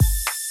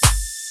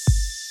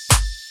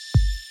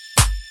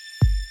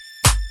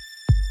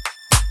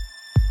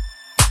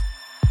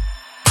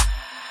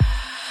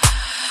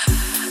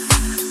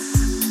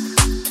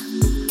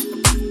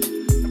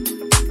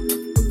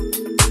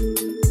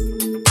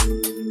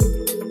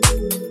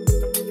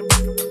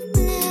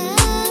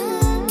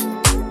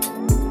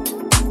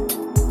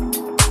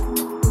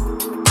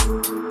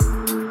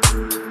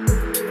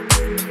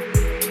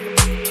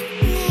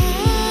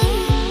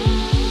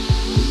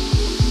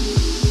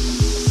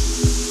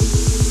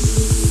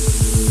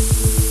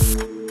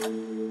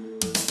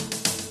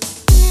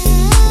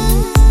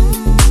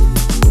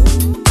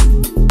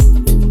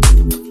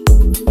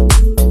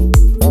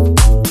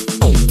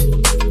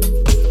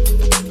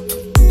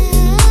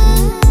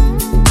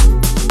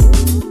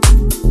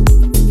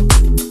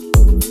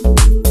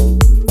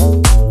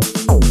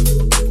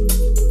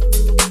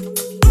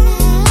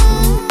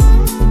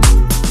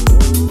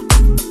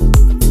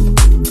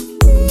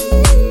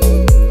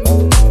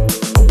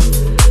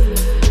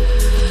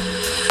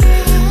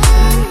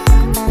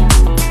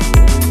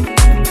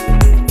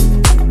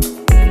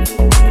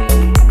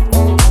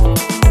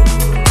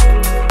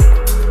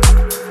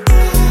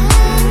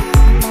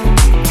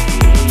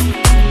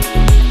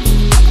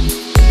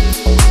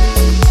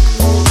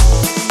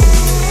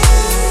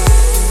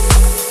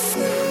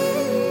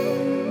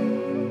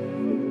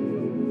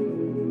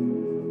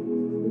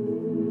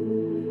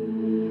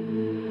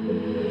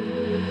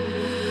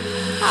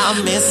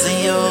I'm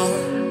missing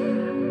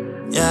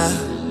you, yeah.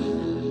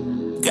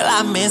 Girl,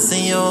 I'm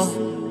missing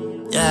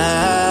you,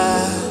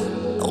 yeah.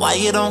 Why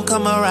you don't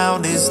come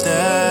around these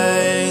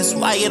days?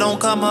 Why you don't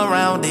come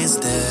around these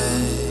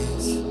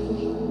days?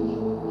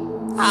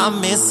 I'm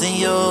missing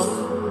you.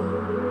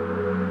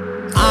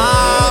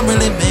 I'm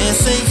really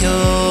missing you.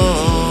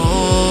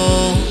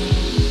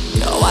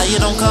 Yo, why you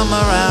don't come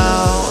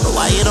around?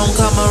 Why you don't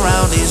come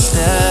around these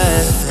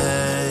days?